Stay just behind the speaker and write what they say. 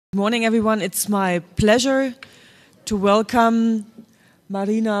Good morning, everyone. It's my pleasure to welcome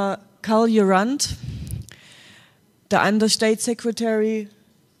Marina Kaljurand, the Undersecretary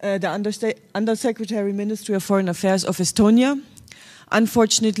Ministry of Foreign Affairs of Estonia.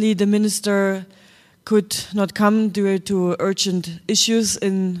 Unfortunately, the minister could not come due to urgent issues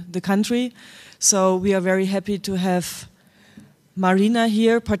in the country. So we are very happy to have Marina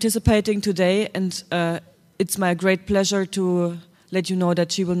here participating today, and it's my great pleasure to let you know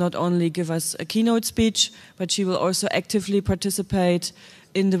that she will not only give us a keynote speech, but she will also actively participate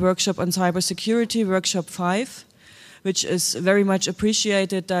in the workshop on cybersecurity, workshop 5, which is very much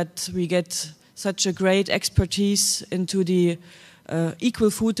appreciated that we get such a great expertise into the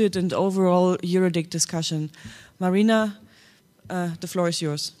equal-footed and overall EuroDIG discussion. Marina, the floor is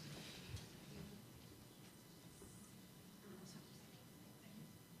yours.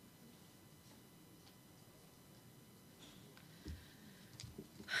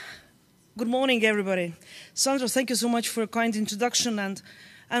 Good morning, everybody. Sandra, thank you so much for a kind introduction, and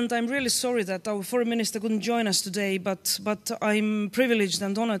I'm really sorry that our foreign minister couldn't join us today, but I'm privileged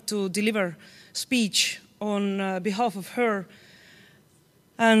and honored to deliver speech on behalf of her,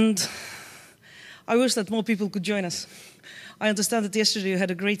 and I wish that more people could join us. I understand that yesterday you had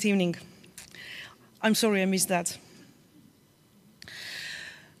a great evening. I'm sorry I missed that.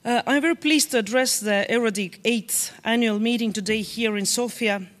 I'm very pleased to address the EuroDIG 8th annual meeting today here in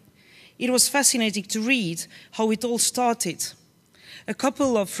Sofia. It was fascinating to read how it all started. A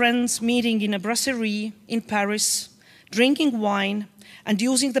couple of friends meeting in a brasserie in Paris, drinking wine and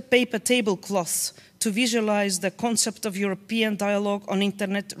using the paper tablecloths to visualize the concept of European dialogue on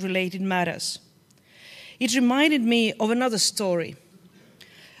internet-related matters. It reminded me of another story.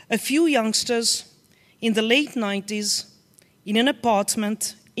 A few youngsters in the late 90s in an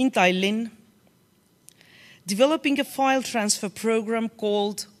apartment in Tallinn developing a file transfer program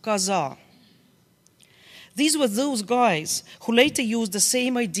called Kazaa. These were those guys who later used the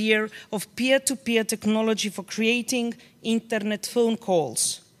same idea of peer-to-peer technology for creating internet phone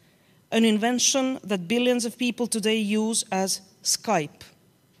calls, an invention that billions of people today use as Skype.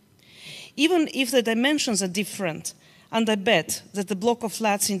 Even if the dimensions are different, and I bet that the block of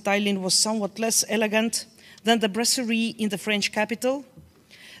flats in Tallinn was somewhat less elegant than the brasserie in the French capital,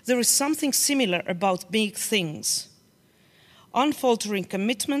 there is something similar about big things. Unfaltering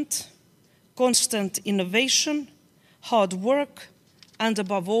commitment, constant innovation, hard work, and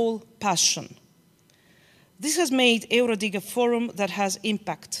above all, passion. This has made EuroDIG a forum that has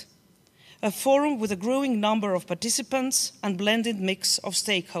impact, a forum with a growing number of participants and blended mix of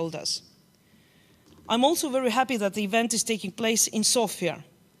stakeholders. I'm also very happy that the event is taking place in Sofia,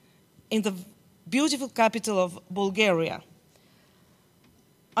 in the beautiful capital of Bulgaria.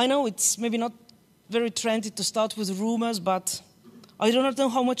 I know it's maybe not very trendy to start with rumors, but I do not know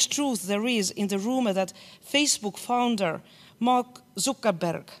how much truth there is in the rumor that Facebook founder Mark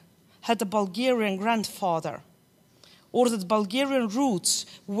Zuckerberg had a Bulgarian grandfather, or that Bulgarian roots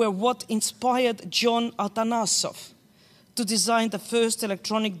were what inspired John Atanasov to design the first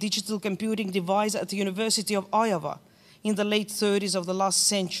electronic digital computing device at the University of Iowa in the late 30s of the last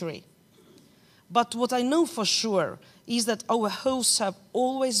century. But what I know for sure is that our hosts have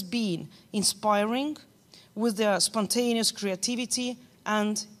always been inspiring with their spontaneous creativity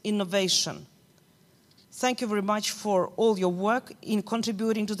and innovation. Thank you very much for all your work in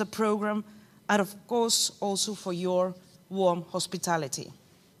contributing to the program, and of course also for your warm hospitality.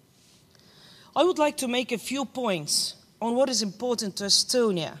 I would like to make a few points on what is important to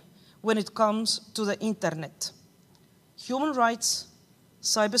Estonia when it comes to the internet. Human rights,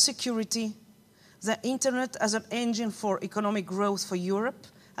 cybersecurity, the internet as an engine for economic growth for Europe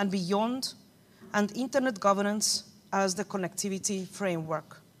and beyond, and internet governance as the connectivity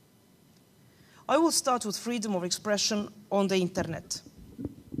framework. I will start with freedom of expression on the internet.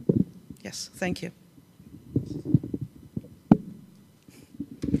 Yes, thank you.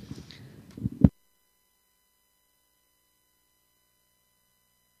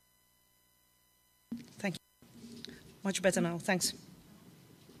 Thank you. Much better now, thanks.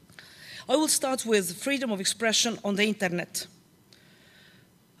 I will start with freedom of expression on the internet.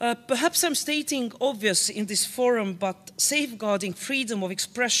 Perhaps I'm stating obvious in this forum, but safeguarding freedom of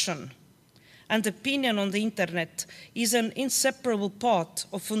expression and opinion on the internet is an inseparable part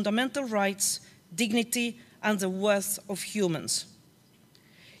of fundamental rights, dignity, and the worth of humans.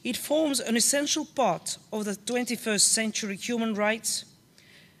 It forms an essential part of the 21st century human rights.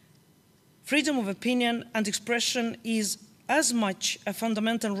 Freedom of opinion and expression is as much a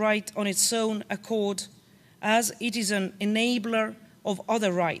fundamental right on its own accord as it is an enabler of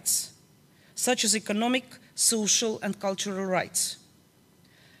other rights, such as economic, social, and cultural rights.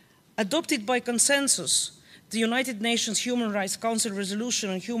 Adopted by consensus, the United Nations Human Rights Council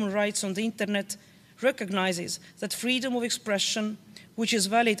resolution on human rights on the internet recognizes that freedom of expression, which is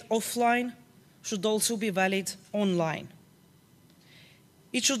valid offline, should also be valid online.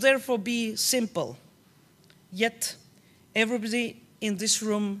 It should therefore be simple, yet everybody in this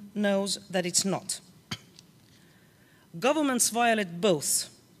room knows that it's not. Governments violate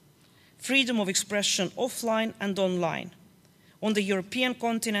both freedom of expression offline and online, on the European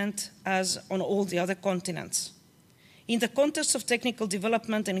continent as on all the other continents. In the context of technical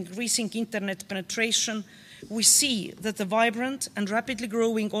development and increasing internet penetration, we see that the vibrant and rapidly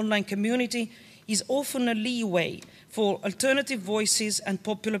growing online community is often a leeway for alternative voices and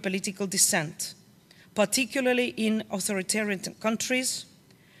popular political dissent, particularly in authoritarian countries,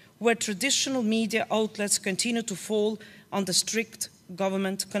 where traditional media outlets continue to fall under strict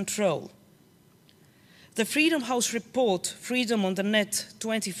government control. The Freedom House report, Freedom on the Net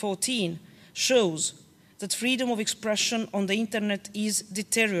 2014, shows that freedom of expression on the internet is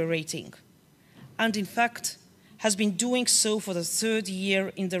deteriorating, and in fact has been doing so for the third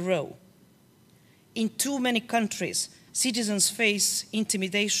year in a row. In too many countries, citizens face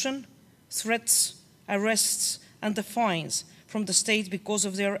intimidation, threats, arrests, and the fines from the state because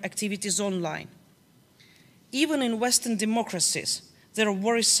of their activities online. Even in Western democracies, there are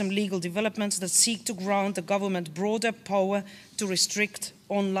worrisome legal developments that seek to grant the government broader power to restrict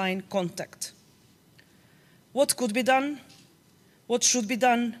online contact. What could be done? What should be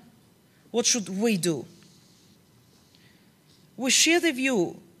done? What should we do? We share the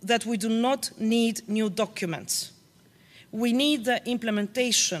view that we do not need new documents. We need the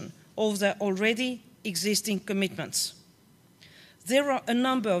implementation of the already existing commitments. There are a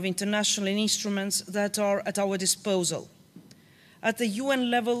number of international instruments that are at our disposal. At the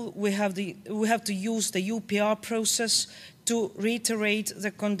UN level, we have to use the UPR process to reiterate the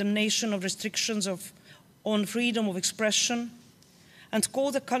condemnation of restrictions on freedom of expression and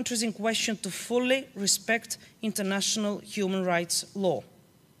call the countries in question to fully respect international human rights law.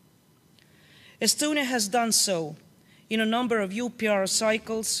 Estonia has done so in a number of UPR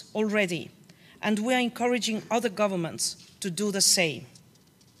cycles already, and we are encouraging other governments to do the same.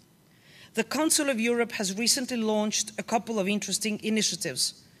 The Council of Europe has recently launched a couple of interesting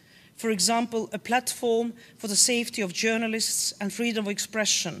initiatives. For example, a platform for the safety of journalists and freedom of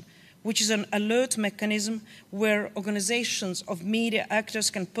expression, which is an alert mechanism where organizations of media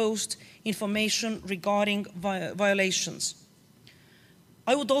actors can post information regarding violations.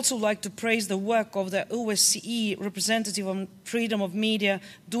 I would also like to praise the work of the OSCE representative on freedom of media,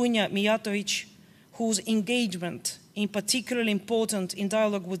 Dunja Mijatovic, whose engagement is particularly important in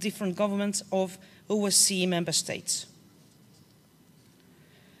dialogue with different governments of OSCE member states.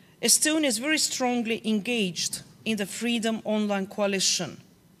 Estonia is very strongly engaged in the Freedom Online Coalition,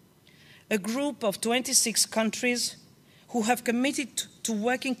 a group of 26 countries who have committed to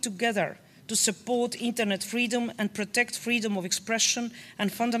working together to support internet freedom and protect freedom of expression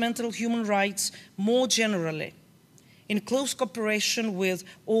and fundamental human rights more generally, in close cooperation with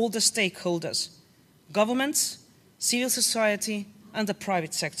all the stakeholders, governments, civil society, and the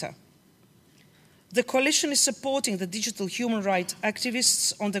private sector. The coalition is supporting the digital human rights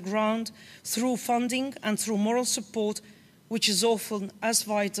activists on the ground through funding and through moral support, which is often as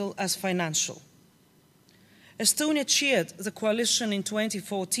vital as financial. Estonia chaired the coalition in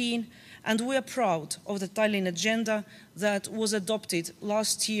 2014, and we are proud of the Tallinn agenda that was adopted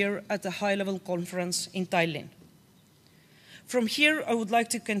last year at the high-level conference in Tallinn. From here, I would like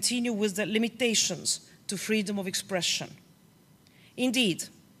to continue with the limitations to freedom of expression. Indeed,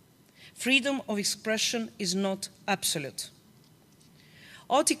 freedom of expression is not absolute.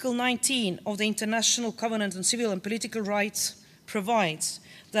 Article 19 of the International Covenant on Civil and Political Rights provides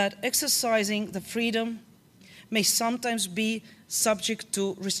that exercising the freedom may sometimes be subject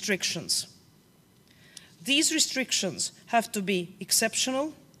to restrictions. These restrictions have to be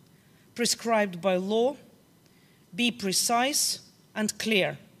exceptional, prescribed by law, be precise and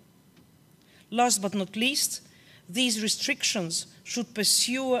clear. Last but not least, these restrictions should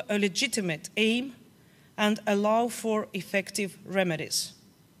pursue a legitimate aim and allow for effective remedies.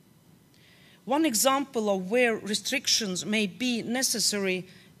 One example of where restrictions may be necessary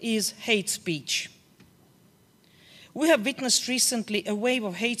is hate speech. We have witnessed recently a wave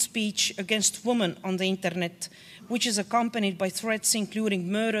of hate speech against women on the internet, which is accompanied by threats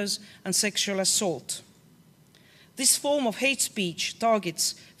including murders and sexual assault. This form of hate speech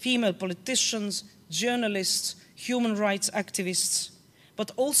targets female politicians, journalists, human rights activists,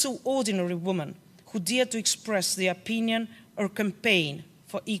 but also ordinary women who dare to express their opinion or campaign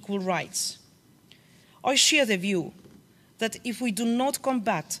for equal rights. I share the view that if we do not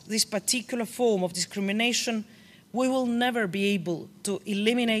combat this particular form of discrimination, we will never be able to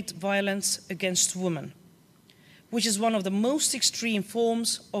eliminate violence against women, which is one of the most extreme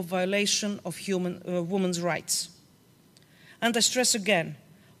forms of violation of women's rights. And I stress again,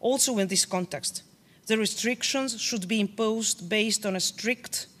 also in this context, the restrictions should be imposed based on a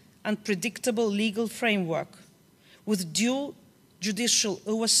strict and predictable legal framework with due judicial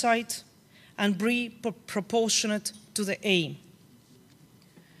oversight and be proportionate to the aim.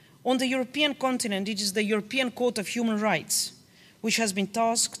 On the European continent, it is the European Court of Human Rights which has been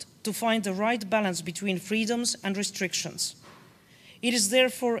tasked to find the right balance between freedoms and restrictions. It is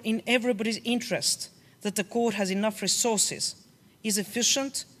therefore in everybody's interest that the court has enough resources, is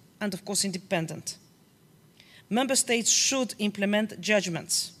efficient and of course independent. Member States should implement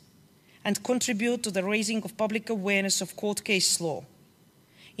judgments and contribute to the raising of public awareness of court case law.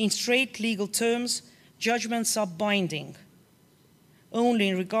 In straight legal terms, judgments are binding, only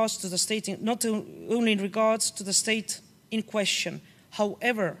in regards to the state, not only in regards to the state in question.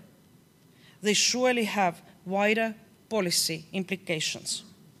 However, they surely have wider policy implications.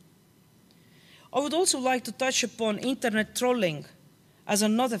 I would also like to touch upon internet trolling as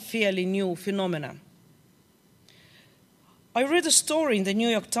another fairly new phenomenon. I read a story in the New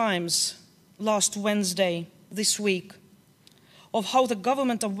York Times last Wednesday, this week, of how the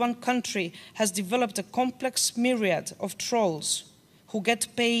government of one country has developed a complex myriad of trolls who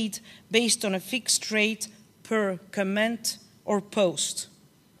get paid based on a fixed rate per comment or post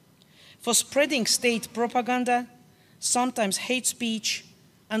for spreading state propaganda, sometimes hate speech,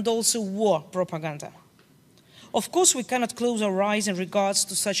 and also war propaganda. Of course, we cannot close our eyes in regards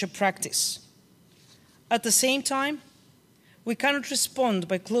to such a practice. At the same time, we cannot respond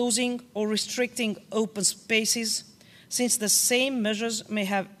by closing or restricting open spaces, since the same measures may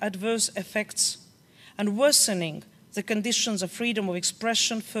have adverse effects and worsening the conditions of freedom of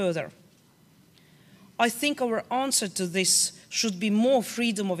expression further. I think our answer to this should be more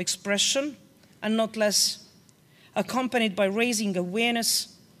freedom of expression and not less, accompanied by raising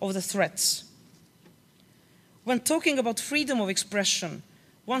awareness of the threats. When talking about freedom of expression,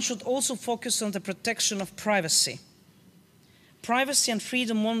 one should also focus on the protection of privacy. Privacy and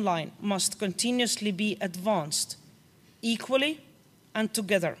freedom online must continuously be advanced, equally and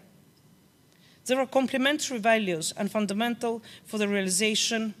together. There are complementary values and fundamental for the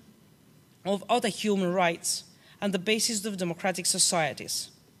realization of other human rights and the basis of democratic societies.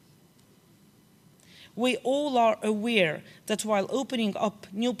 We all are aware that while opening up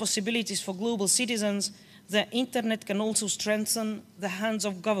new possibilities for global citizens, the internet can also strengthen the hands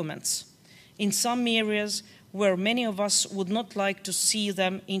of governments in some areas where many of us would not like to see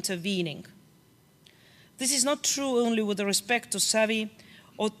them intervening. This is not true only with respect to savvy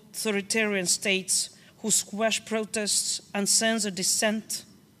authoritarian states who squash protests and censor dissent,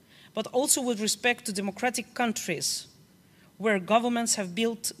 but also with respect to democratic countries where governments have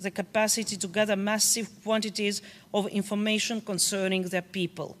built the capacity to gather massive quantities of information concerning their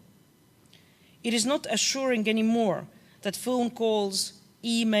people. It is not assuring anymore that phone calls,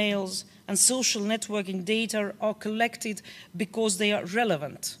 emails, and social networking data are collected because they are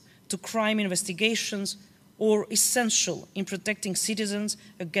relevant to crime investigations or essential in protecting citizens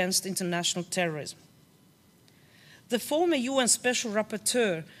against international terrorism. The former UN Special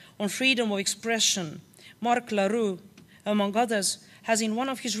Rapporteur on Freedom of Expression, Marc Laroux, among others, has in one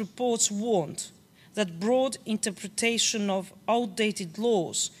of his reports warned that broad interpretation of outdated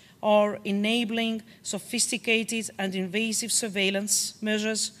laws are enabling sophisticated and invasive surveillance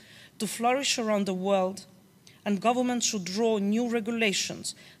measures to flourish around the world, and governments should draw new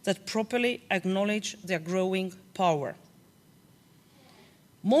regulations that properly acknowledge their growing power.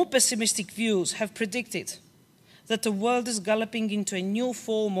 More pessimistic views have predicted that the world is galloping into a new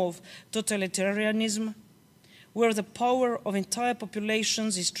form of totalitarianism, where the power of entire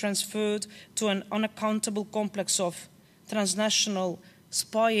populations is transferred to an unaccountable complex of transnational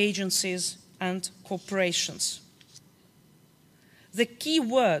spy agencies and corporations. The key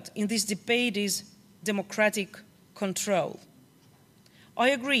word in this debate is democratic control. I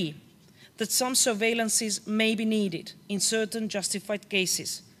agree that some surveillances may be needed in certain justified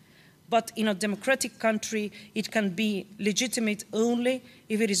cases, but in a democratic country it can be legitimate only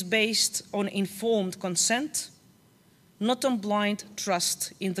if it is based on informed consent, not on blind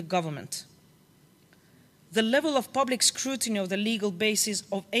trust in the government. The level of public scrutiny of the legal basis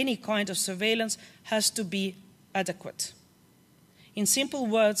of any kind of surveillance has to be adequate. In simple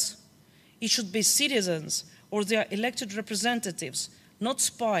words, it should be citizens or their elected representatives, not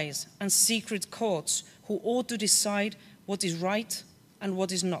spies and secret courts, who ought to decide what is right and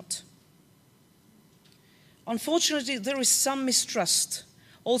what is not. Unfortunately, there is some mistrust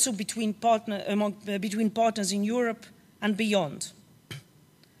also between partners in Europe and beyond.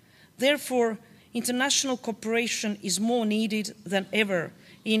 Therefore, international cooperation is more needed than ever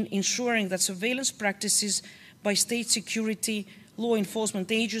in ensuring that surveillance practices by state security, law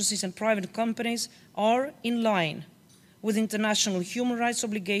enforcement agencies and private companies are in line with international human rights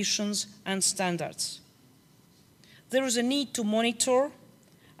obligations and standards. There is a need to monitor,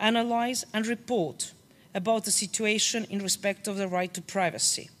 analyze and report about the situation in respect of the right to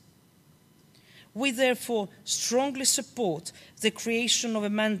privacy. We therefore strongly support the creation of a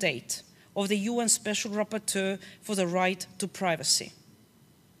mandate of the UN Special Rapporteur for the right to privacy.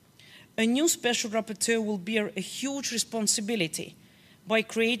 A new Special Rapporteur will bear a huge responsibility by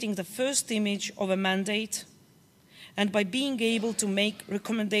creating the first image of a mandate and by being able to make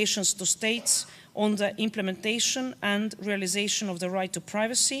recommendations to states on the implementation and realization of the right to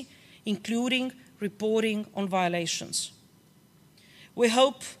privacy, including reporting on violations. We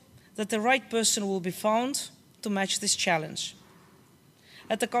hope that the right person will be found to match this challenge.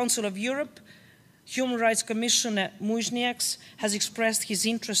 At the Council of Europe, Human Rights Commissioner Muznieks has expressed his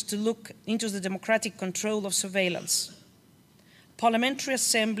interest to look into the democratic control of surveillance. Parliamentary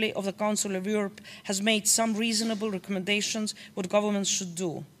Assembly of the Council of Europe has made some reasonable recommendations what governments should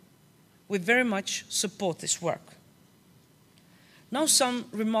do. We very much support this work. Now some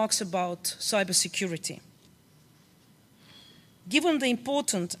remarks about cybersecurity. Given the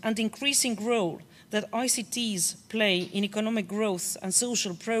important and increasing role that ICTs play in economic growth and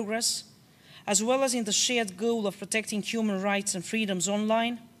social progress, as well as in the shared goal of protecting human rights and freedoms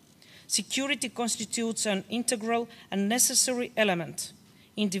online, security constitutes an integral and necessary element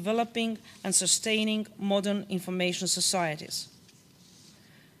in developing and sustaining modern information societies.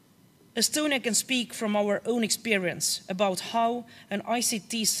 Estonia can speak from our own experience about how an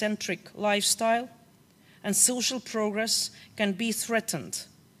ICT-centric lifestyle and social progress can be threatened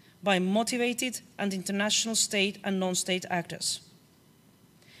by motivated and international state and non-state actors.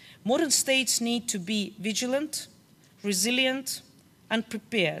 Modern states need to be vigilant, resilient, and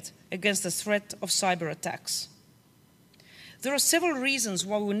prepared against the threat of cyber attacks. There are several reasons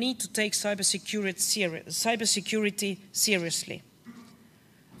why we need to take cybersecurity seriously.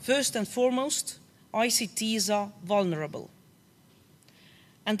 First and foremost, ICTs are vulnerable.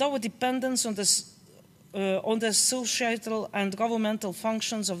 And our dependence on the societal and governmental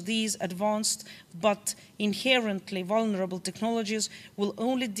functions of these advanced but inherently vulnerable technologies will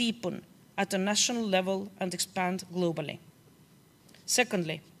only deepen at a national level and expand globally.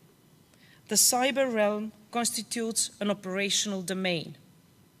 Secondly, the cyber realm constitutes an operational domain.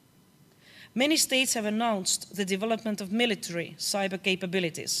 Many states have announced the development of military cyber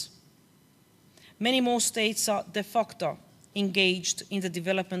capabilities. Many more states are de facto engaged in the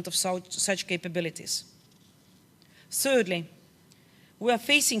development of such capabilities. Thirdly, we are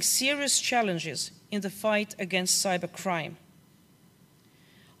facing serious challenges in the fight against cybercrime.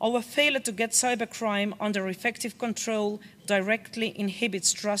 Our failure to get cybercrime under effective control directly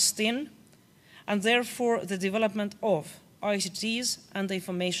inhibits trust in, and therefore the development of, ICTs and the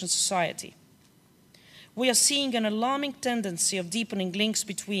information society. We are seeing an alarming tendency of deepening links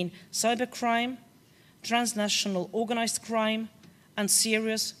between cybercrime, transnational organized crime, and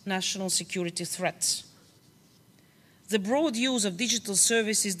serious national security threats. The broad use of digital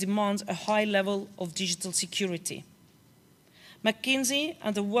services demands a high level of digital security. McKinsey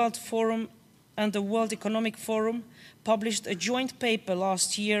and the World Forum and the World Economic Forum published a joint paper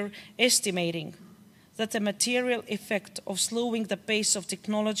last year estimating that the material effect of slowing the pace of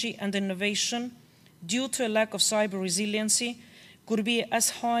technology and innovation due to a lack of cyber resiliency could be as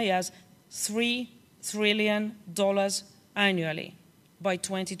high as $3 trillion annually by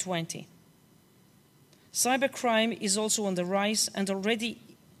 2020. Cybercrime is also on the rise and already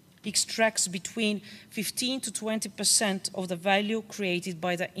extracts between 15 to 20% of the value created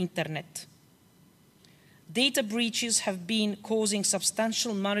by the internet. Data breaches have been causing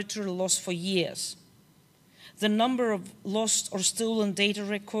substantial monetary loss for years. The number of lost or stolen data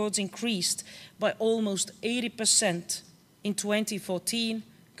records increased by almost 80% in 2014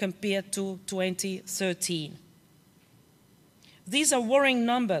 compared to 2013. These are worrying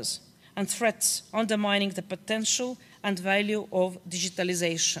numbers and threats undermining the potential and value of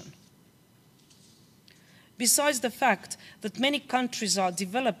digitalization. Besides the fact that many countries are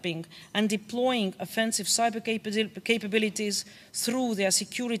developing and deploying offensive cyber capabilities through their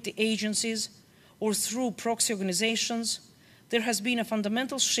security agencies or through proxy organizations, there has been a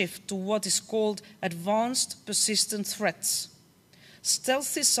fundamental shift to what is called advanced persistent threats.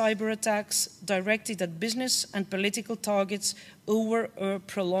 Stealthy cyber attacks directed at business and political targets over a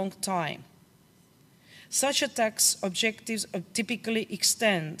prolonged time. Such attacks' objectives typically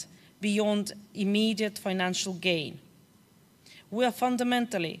extend beyond immediate financial gain. We are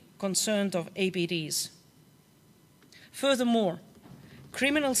fundamentally concerned of APDs. Furthermore,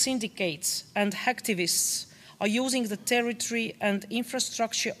 criminal syndicates and activists are using the territory and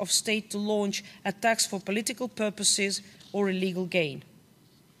infrastructure of state to launch attacks for political purposes or illegal gain.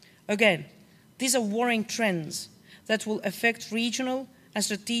 Again, these are worrying trends that will affect regional and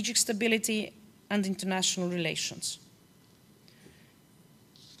strategic stability and international relations.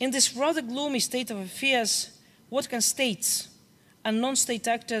 In this rather gloomy state of affairs, what can states and non-state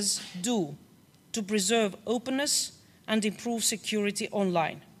actors do to preserve openness and improve security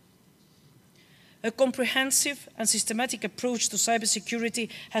online? A comprehensive and systematic approach to cybersecurity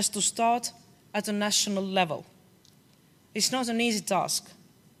has to start at a national level. It's not an easy task.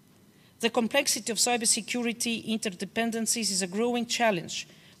 The complexity of cybersecurity interdependencies is a growing challenge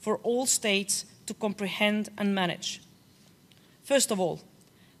for all states to comprehend and manage. First of all,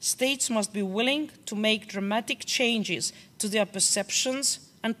 states must be willing to make dramatic changes to their perceptions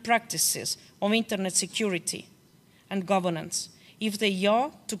and practices of internet security and governance if they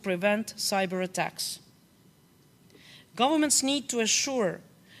are to prevent cyber attacks. Governments need to assume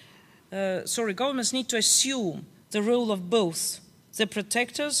the role of both the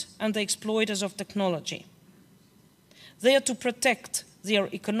protectors and the exploiters of technology. They are to protect their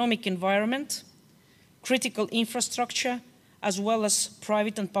economic environment, critical infrastructure, as well as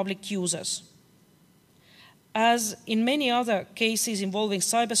private and public users. As in many other cases involving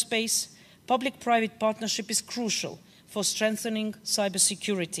cyberspace, public-private partnership is crucial for strengthening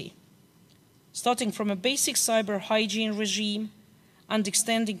cybersecurity, starting from a basic cyber hygiene regime and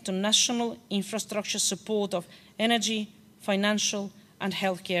extending to national infrastructure support of energy, financial, and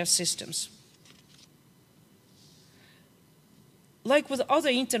healthcare systems. Like with other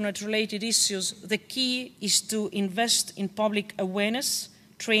internet-related issues, the key is to invest in public awareness,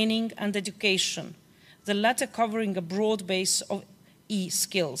 training, and education, the latter covering a broad base of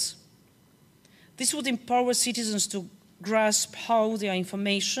e-skills. This would empower citizens to grasp how their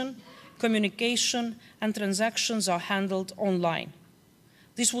information, communication, and transactions are handled online.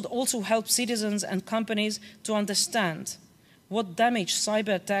 This would also help citizens and companies to understand what damage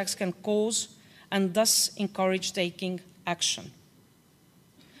cyber attacks can cause and thus encourage taking action.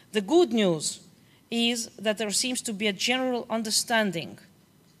 The good news is that there seems to be a general understanding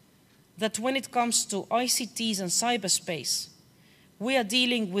that when it comes to ICTs and cyberspace, we are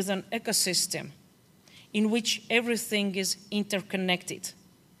dealing with an ecosystem in which everything is interconnected.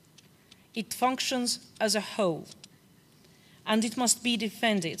 It functions as a whole, and it must be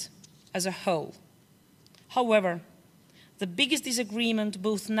defended as a whole. However, the biggest disagreement,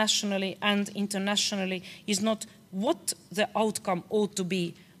 both nationally and internationally, is not what the outcome ought to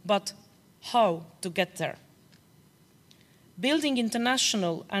be, but how to get there. Building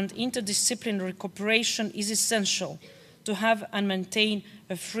international and interdisciplinary cooperation is essential to have and maintain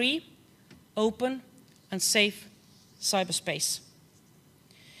a free, open, and safe cyberspace.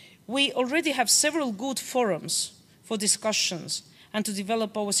 We already have several good forums for discussions and to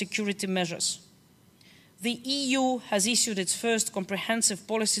develop our security measures. The EU has issued its first comprehensive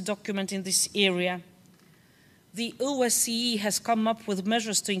policy document in this area. The OSCE has come up with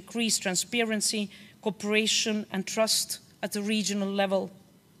measures to increase transparency, cooperation, and trust at the regional level.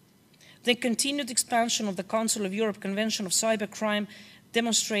 The continued expansion of the Council of Europe Convention of Cybercrime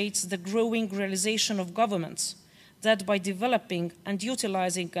demonstrates the growing realization of governments that by developing and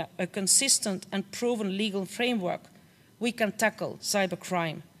utilizing a consistent and proven legal framework, we can tackle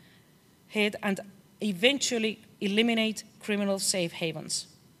cybercrime head and eventually eliminate criminal safe havens.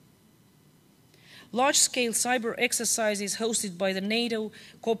 Large-scale cyber exercises hosted by the NATO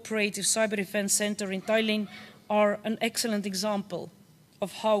Cooperative Cyber Defense Center in Tallinn are an excellent example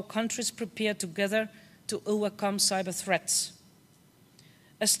of how countries prepare together to overcome cyber threats.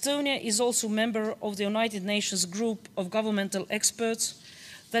 Estonia is also a member of the United Nations group of governmental experts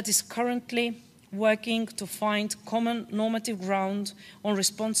that is currently working to find common normative ground on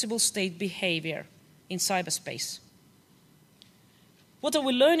responsible state behavior in cyberspace. What are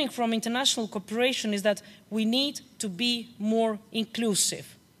we learning from international cooperation is that we need to be more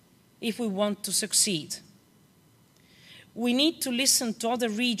inclusive if we want to succeed. We need to listen to other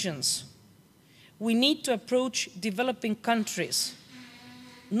regions. We need to approach developing countries,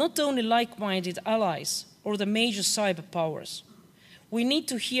 not only like-minded allies or the major cyber powers. We need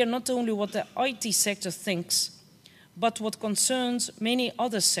to hear not only what the IT sector thinks, but what concerns many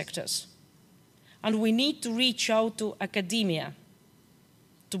other sectors. And we need to reach out to academia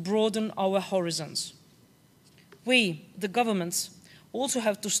to broaden our horizons. We, the governments, also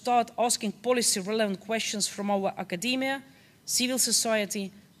have to start asking policy-relevant questions from our academia, civil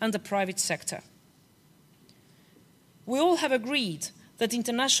society, and the private sector. We all have agreed that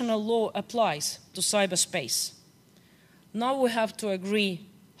international law applies to cyberspace. Now we have to agree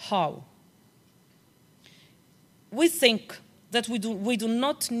how. We think that we do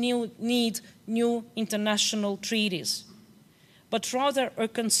not need new international treaties, but rather a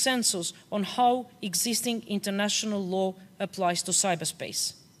consensus on how existing international law applies to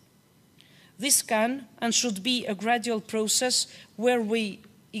cyberspace. This can and should be a gradual process where we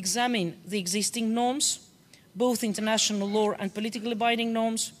examine the existing norms, both international law and politically binding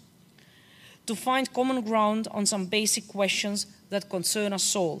norms, to find common ground on some basic questions that concern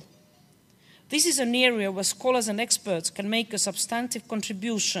us all. This is an area where scholars and experts can make a substantive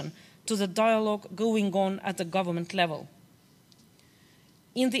contribution to the dialogue going on at the government level.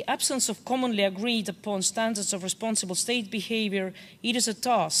 In the absence of commonly agreed upon standards of responsible state behavior, it is a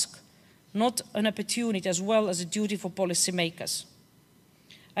task, not an opportunity, as well as a duty for policymakers,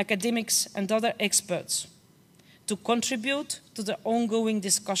 academics and other experts, to contribute to the ongoing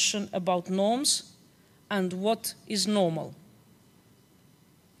discussion about norms and what is normal.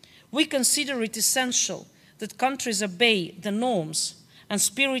 We consider it essential that countries obey the norms and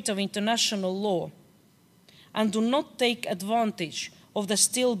spirit of international law and do not take advantage of the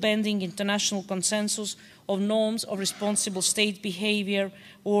still bending international consensus of norms of responsible state behavior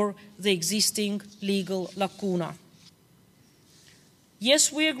or the existing legal lacuna. Yes,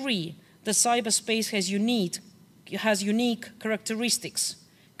 we agree that cyberspace has unique characteristics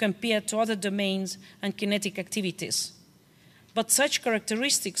compared to other domains and kinetic activities. But such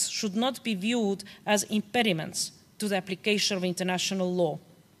characteristics should not be viewed as impediments to the application of international law.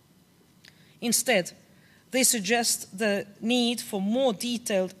 Instead, they suggest the need for more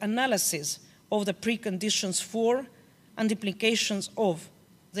detailed analysis of the preconditions for and implications of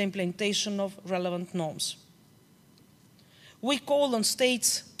the implementation of relevant norms. We call on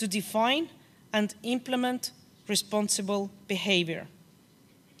states to define and implement responsible behavior.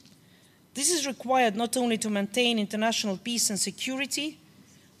 This is required not only to maintain international peace and security,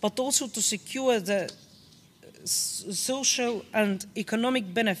 but also to secure the social and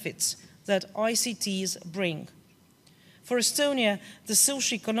economic benefits that ICTs bring. For Estonia, the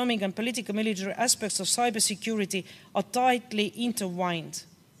socio-economic and political military aspects of cybersecurity are tightly intertwined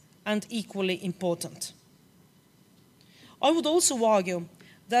and equally important. I would also argue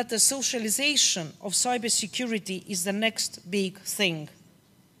that the socialization of cybersecurity is the next big thing.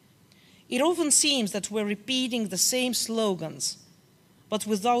 It often seems that we're repeating the same slogans, but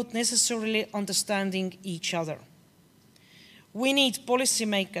without necessarily understanding each other. We need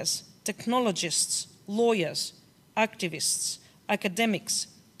policymakers, technologists, lawyers, activists, academics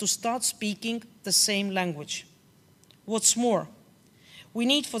to start speaking the same language. What's more, we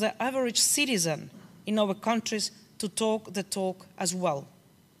need for the average citizen in our countries to talk the talk as well.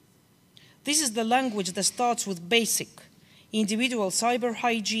 This is the language that starts with basic, individual cyber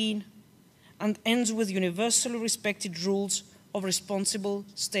hygiene and ends with universally respected rules of responsible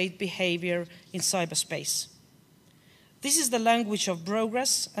state behavior in cyberspace. This is the language of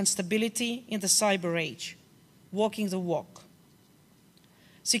progress and stability in the cyber age, walking the walk.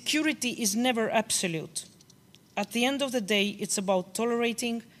 Security is never absolute. At the end of the day, it's about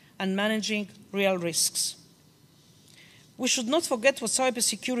tolerating and managing real risks. We should not forget what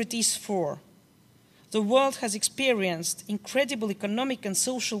cybersecurity is for. The world has experienced incredible economic and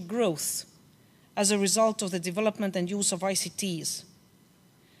social growth as a result of the development and use of ICTs.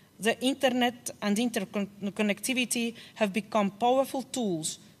 The internet and interconnectivity have become powerful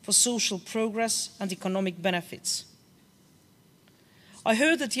tools for social progress and economic benefits. I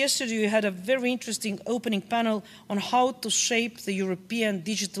heard that yesterday you had a very interesting opening panel on how to shape the European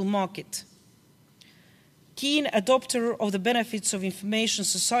digital market. Keen adopter of the benefits of information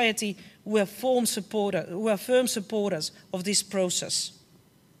society, we are firm supporters of this process.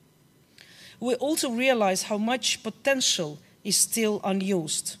 We also realize how much potential is still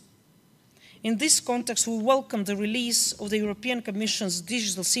unused. In this context, we welcome the release of the European Commission's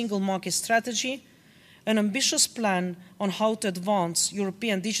Digital Single Market Strategy, an ambitious plan on how to advance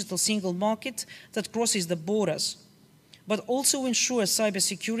European digital single market that crosses the borders, but also ensures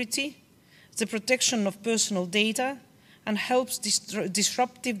cybersecurity, the protection of personal data, and helps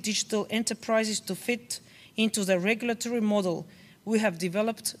disruptive digital enterprises to fit into the regulatory model we have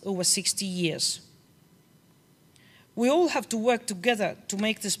developed over 60 years. We all have to work together to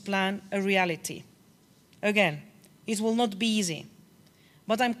make this plan a reality. Again, it will not be easy,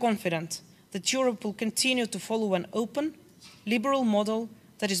 but I'm confident that Europe will continue to follow an open, liberal model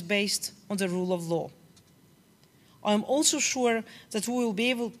that is based on the rule of law. I am also sure that we will be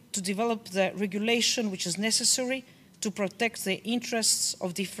able to develop the regulation which is necessary to protect the interests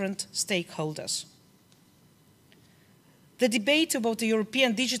of different stakeholders. The debate about the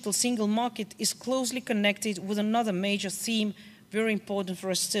European digital single market is closely connected with another major theme very important for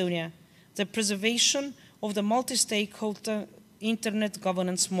Estonia, the preservation of the multi-stakeholder internet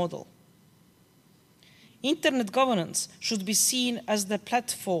governance model. Internet governance should be seen as the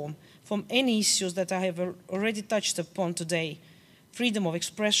platform from any issues that I have already touched upon today: freedom of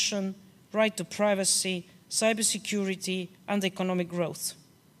expression, right to privacy, cybersecurity, and economic growth.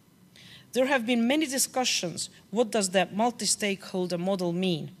 There have been many discussions, what does the multi-stakeholder model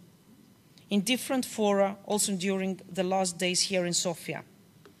mean? In different fora, also during the last days here in Sofia.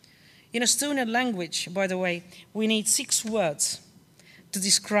 In Estonian language, by the way, we need 6 words to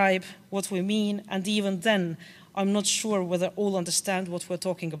describe what we mean, and even then, I'm not sure whether all understand what we're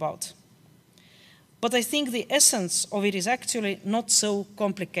talking about. But I think the essence of it is actually not so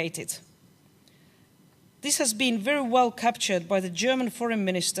complicated. This has been very well captured by the German Foreign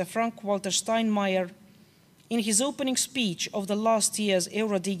Minister Frank-Walter Steinmeier in his opening speech of the last year's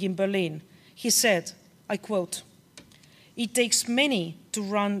EuroDIG in Berlin. He said, I quote, "It takes many to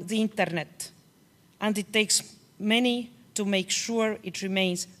run the internet, and it takes many to make sure it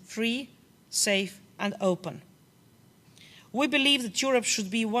remains free, safe, and open." We believe that Europe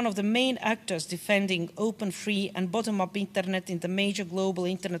should be one of the main actors defending open, free, and bottom-up internet in the major global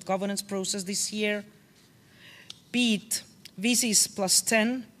internet governance process this year, be it VISIS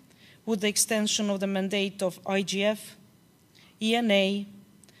 +10, with the extension of the mandate of IGF, ENA,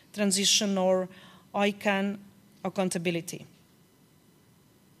 transition, or ICANN accountability.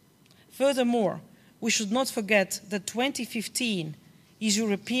 Furthermore, we should not forget that 2015 is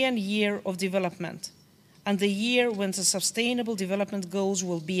European Year of Development, and the year when the Sustainable Development Goals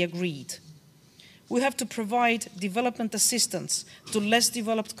will be agreed. We have to provide development assistance to less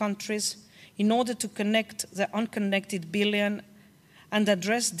developed countries in order to connect the unconnected billion and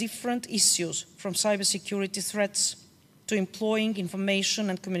address different issues from cybersecurity threats to employing information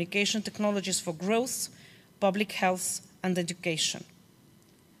and communication technologies for growth, public health, and education.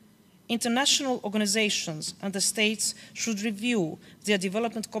 International organizations and the states should review their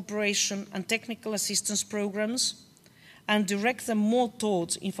development cooperation and technical assistance programs and direct them more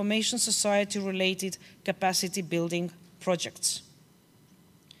towards information society-related capacity building projects.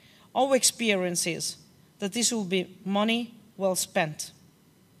 Our experience is that this will be money well spent.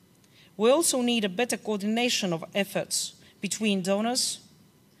 We also need a better coordination of efforts between donors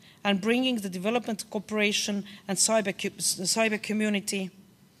and bringing the development cooperation and cyber community,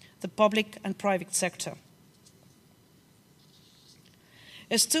 the public and private sector.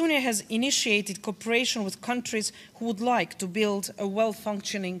 Estonia has initiated cooperation with countries who would like to build a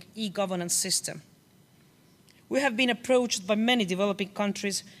well-functioning e-governance system. We have been approached by many developing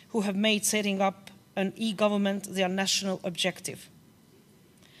countries who have made setting up an e-government their national objective.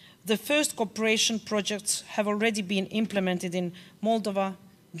 The first cooperation projects have already been implemented in Moldova,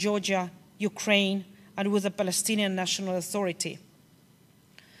 Georgia, Ukraine, and with the Palestinian National Authority.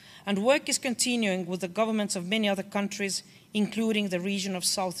 And work is continuing with the governments of many other countries, including the region of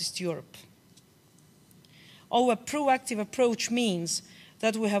Southeast Europe. Our proactive approach means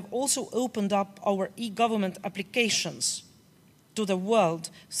that we have also opened up our e-government applications to the world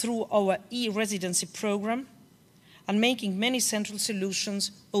through our e-residency program and making many central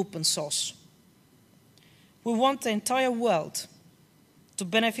solutions open source. We want the entire world to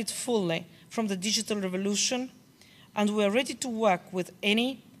benefit fully from the digital revolution, and we are ready to work with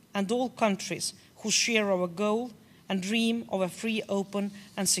any and all countries who share our goal and dream of a free, open,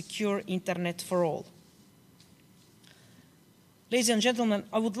 and secure internet for all. Ladies and gentlemen,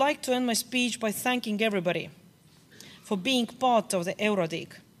 I would like to end my speech by thanking everybody for being part of the EuroDIG.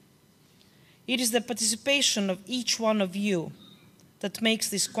 It is the participation of each one of you that makes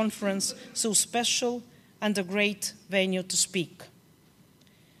this conference so special and a great venue to speak.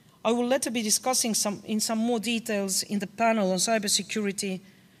 I will later be discussing in some more details in the panel on cybersecurity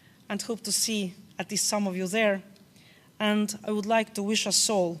and hope to see at least some of you there. And I would like to wish us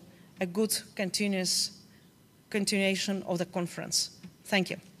all a good continuation of the conference. Thank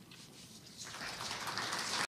you.